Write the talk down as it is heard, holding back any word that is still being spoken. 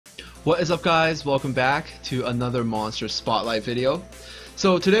What is up, guys? Welcome back to another monster spotlight video.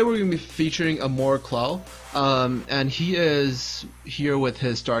 So today we're going to be featuring Amor Clow, and he is here with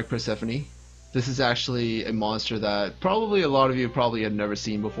his Dark Persephone. This is actually a monster that probably a lot of you probably had never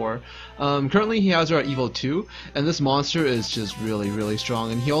seen before. Currently he has her at EVO2, and this monster is just really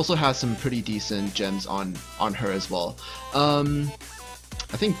strong, and he also has some pretty decent gems on her as well.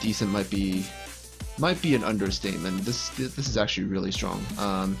 I think decent might be an understatement. This is actually really strong.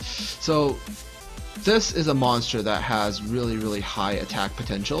 So this is a monster that has really high attack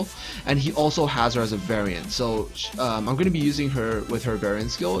potential, and he also has her as a variant. So I'm going to be using her with her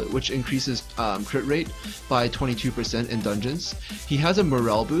variant skill, which increases crit rate by 22% in dungeons. He has a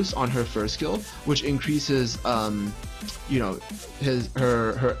morale boost on her first skill, which increases her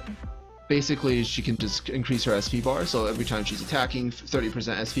basically she can just increase her SP bar, so every time she's attacking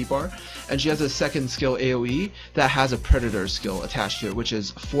 30% SP bar. And she has a second skill, AOE, that has a predator skill attached to it, which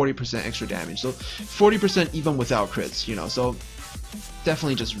is 40% extra damage, so 40% even without crits, so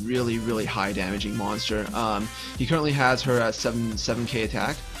definitely just really high damaging monster. He currently has her at 7k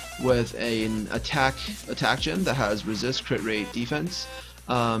attack with an attack gem that has resist, crit rate, defense,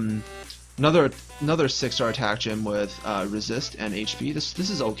 another 6-star attack gem with resist and HP. This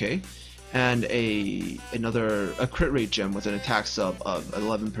is okay. And another crit rate gem with an attack sub of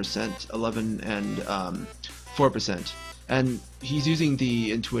 11% and 4%. And he's using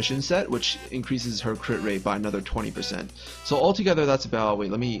the intuition set, which increases her crit rate by another 20%. So altogether, that's about,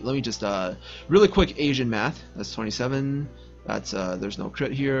 wait, let me just really quick Asian math. That's 27. That's there's no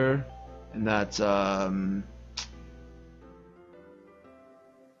crit here, and that's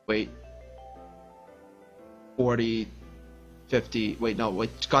wait, 40. 50, wait, no, wait,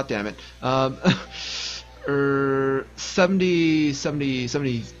 god damn it,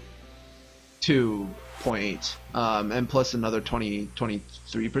 72.8, and plus another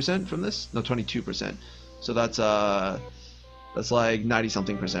 23% from this, no, 22%, so that's like 90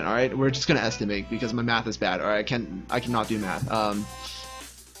 something percent. All right, we're just gonna estimate because my math is bad. All right, I cannot do math.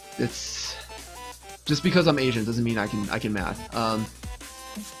 It's just because I'm Asian doesn't mean I can math.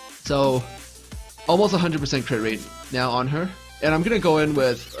 So almost 100% crit rate now on her, and I'm gonna go in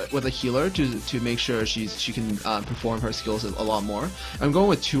with a healer to make sure she can perform her skills a lot more. I'm going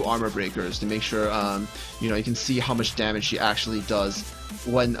with 2 armor breakers to make sure you can see how much damage she actually does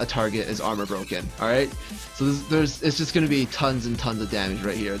when a target is armor broken. All right, so it's just gonna be tons and tons of damage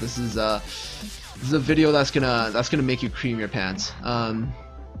right here. This is a video that's gonna make you cream your pants.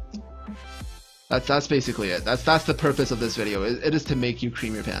 That's basically it. That's the purpose of this video. It is to make you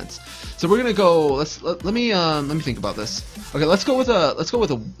cream your pants. So we're gonna go. Let me think about this. Okay, let's go with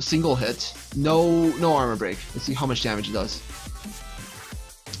a single hit. No armor break. Let's see how much damage it does.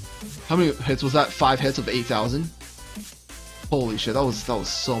 How many hits was that? 5 hits of 8,000. Holy shit, that was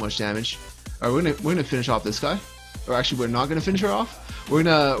so much damage. All right, we're gonna finish off this guy. Or actually, we're not gonna finish her off. We're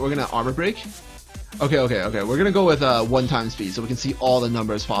gonna armor break. Okay. We're gonna go with 1 speed so we can see all the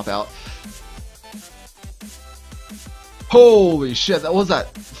numbers pop out. Holy shit, that was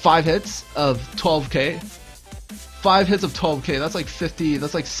 5 hits of 12k. 5 hits of 12k, that's like 50,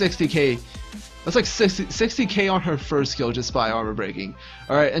 that's like 60k. That's like 60k on her first skill just by armor breaking.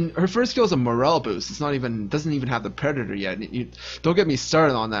 Alright, and her first skill is a morale boost. It's not even, doesn't even have the predator yet. Don't get me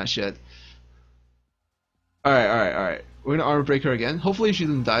started on that shit. Alright. We're gonna armor break her again. Hopefully she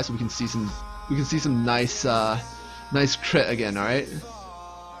doesn't die so we can see some nice nice crit again, alright?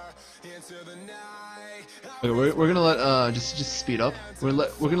 Okay, we're gonna let just speed up. We're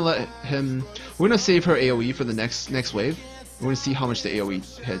gonna save her AOE for the next wave. We're gonna see how much the AOE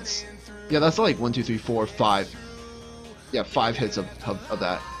hits. Yeah, that's like 1, 2, 3, 4, 5. Yeah, 5 hits of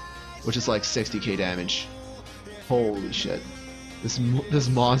that, which is like 60k damage. Holy shit, this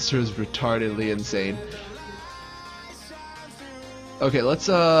monster is retardedly insane. Okay, let's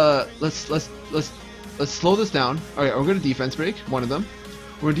slow this down. Alright, we're gonna defense break one of them.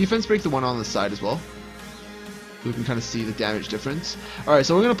 We're gonna defense break the one on the side as well. We can kind of see the damage difference. Alright,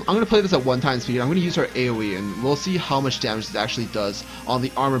 so I'm gonna play this at 1 speed. I'm gonna use our AOE, and we'll see how much damage it actually does on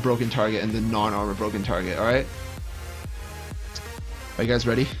the armor broken target and the non-armor broken target. Alright? Are you guys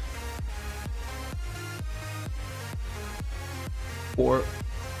ready? 4,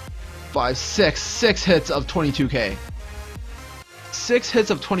 5, 6. 6 hits of 22k. 6 hits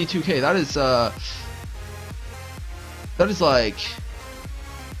of 22k. That is like,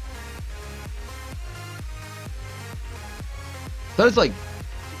 that is like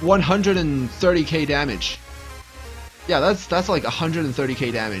 130k damage. Yeah, that's like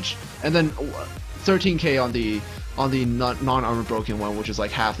 130k damage, and then 13k on the non-armor broken one, which is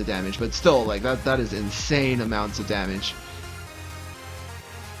like half the damage. But still, like that is insane amounts of damage.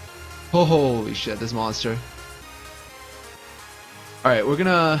 Oh, holy shit, this monster. Alright, we're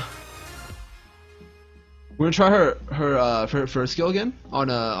gonna try her first skill again on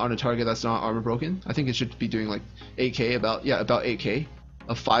a target that's not armor broken. I think it should be doing like 8k, about 8k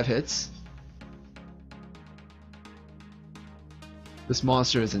of 5 hits. This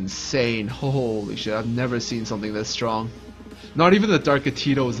monster is insane. Holy shit, I've never seen something this strong. Not even the Dark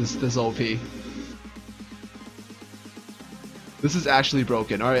Gatito is this OP. This is actually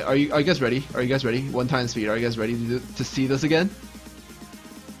broken. Alright, are you guys ready? Are you guys ready? 1 time speed. Are you guys ready to see this again?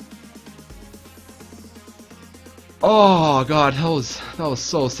 Oh god, that was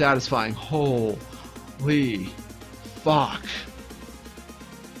so satisfying. Holy fuck.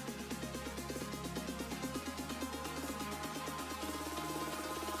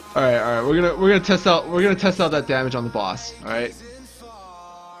 Alright, we're gonna test out that damage on the boss. Alright.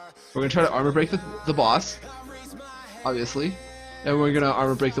 We're gonna try to armor break the boss, obviously. And we're gonna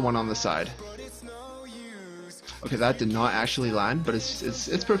armor break the one on the side. Okay, that did not actually land, but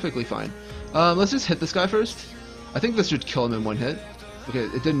it's perfectly fine. Let's just hit this guy first. I think this should kill him in 1 hit. Okay,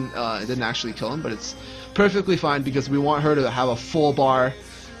 it didn't actually kill him, but it's perfectly fine because we want her to have a full bar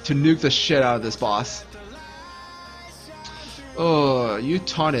to nuke the shit out of this boss. Oh, you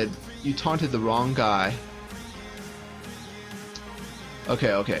taunted the wrong guy.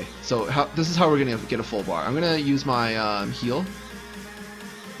 Okay. So this is how we're gonna get a full bar. I'm gonna use my heal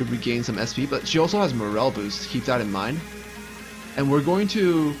to regain some SP, but she also has morale boost. Keep that in mind. And we're going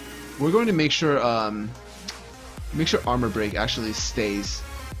to make sure armor break actually stays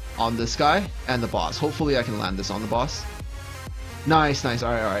on this guy and the boss. Hopefully I can land this on the boss. Nice.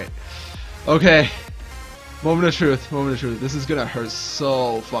 Alright. Okay. Moment of truth. This is gonna hurt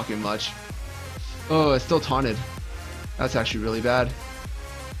so fucking much. Oh, it's still taunted. That's actually really bad.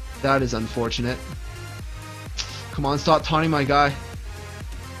 That is unfortunate. Come on, stop taunting my guy.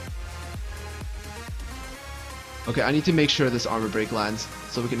 Okay, I need to make sure this armor break lands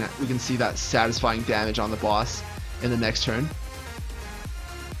so we can see that satisfying damage on the boss in the next turn.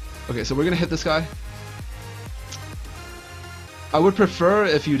 Okay, so we're gonna hit this guy. I would prefer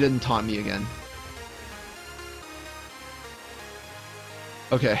if you didn't taunt me again.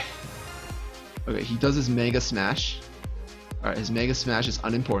 Okay, he does his Mega Smash. Alright, his Mega Smash is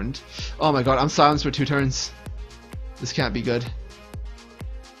unimportant. Oh my god, I'm silenced for 2 turns. This can't be good.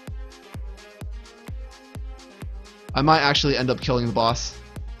 I might actually end up killing the boss.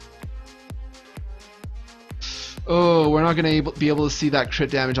 Oh, we're not gonna be able to see that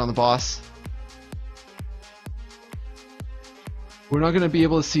crit damage on the boss. We're not gonna be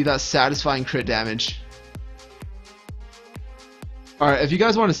able to see that satisfying crit damage. Alright, if you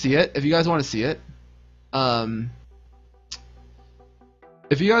guys want to see it,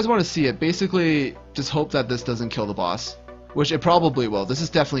 basically just hope that this doesn't kill the boss. Which it probably will. This is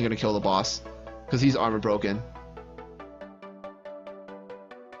definitely gonna kill the boss. Because he's armor broken.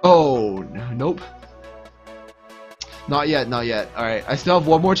 Oh, nope. Not yet. Alright, I still have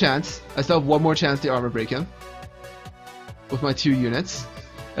 1 more chance. To armor break him. With my 2 units.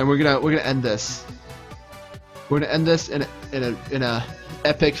 And we're gonna end this. We're gonna end this in a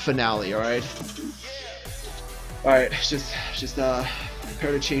epic finale, alright? Alright, just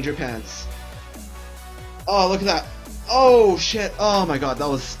prepare to change your pants. Oh, look at that. Oh shit. Oh my god, that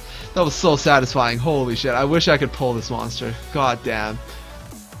was so satisfying. Holy shit. I wish I could pull this monster. God damn.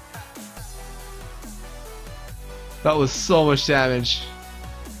 That was so much damage.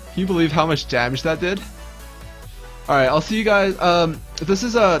 Can you believe how much damage that did? Alright, I'll see you guys. This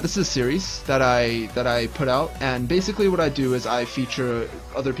is a series that I put out, and basically what I do is I feature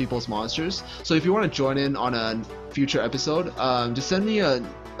other people's monsters. So if you want to join in on a future episode, just send me your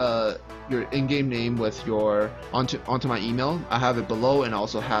in-game name with onto my email. I have it below, and I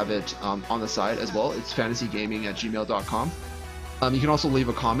also have it on the side as well. It's fantaseegaming@gmail.com. You can also leave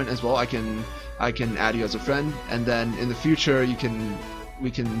a comment as well. I can add you as a friend, and then in the future we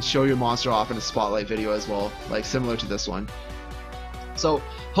can show your monster off in a spotlight video as well, like similar to this one. So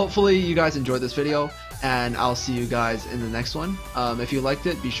hopefully you guys enjoyed this video, and I'll see you guys in the next one. If you liked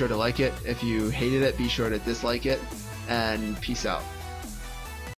it, be sure to like it. If you hated it, be sure to dislike it, and peace out.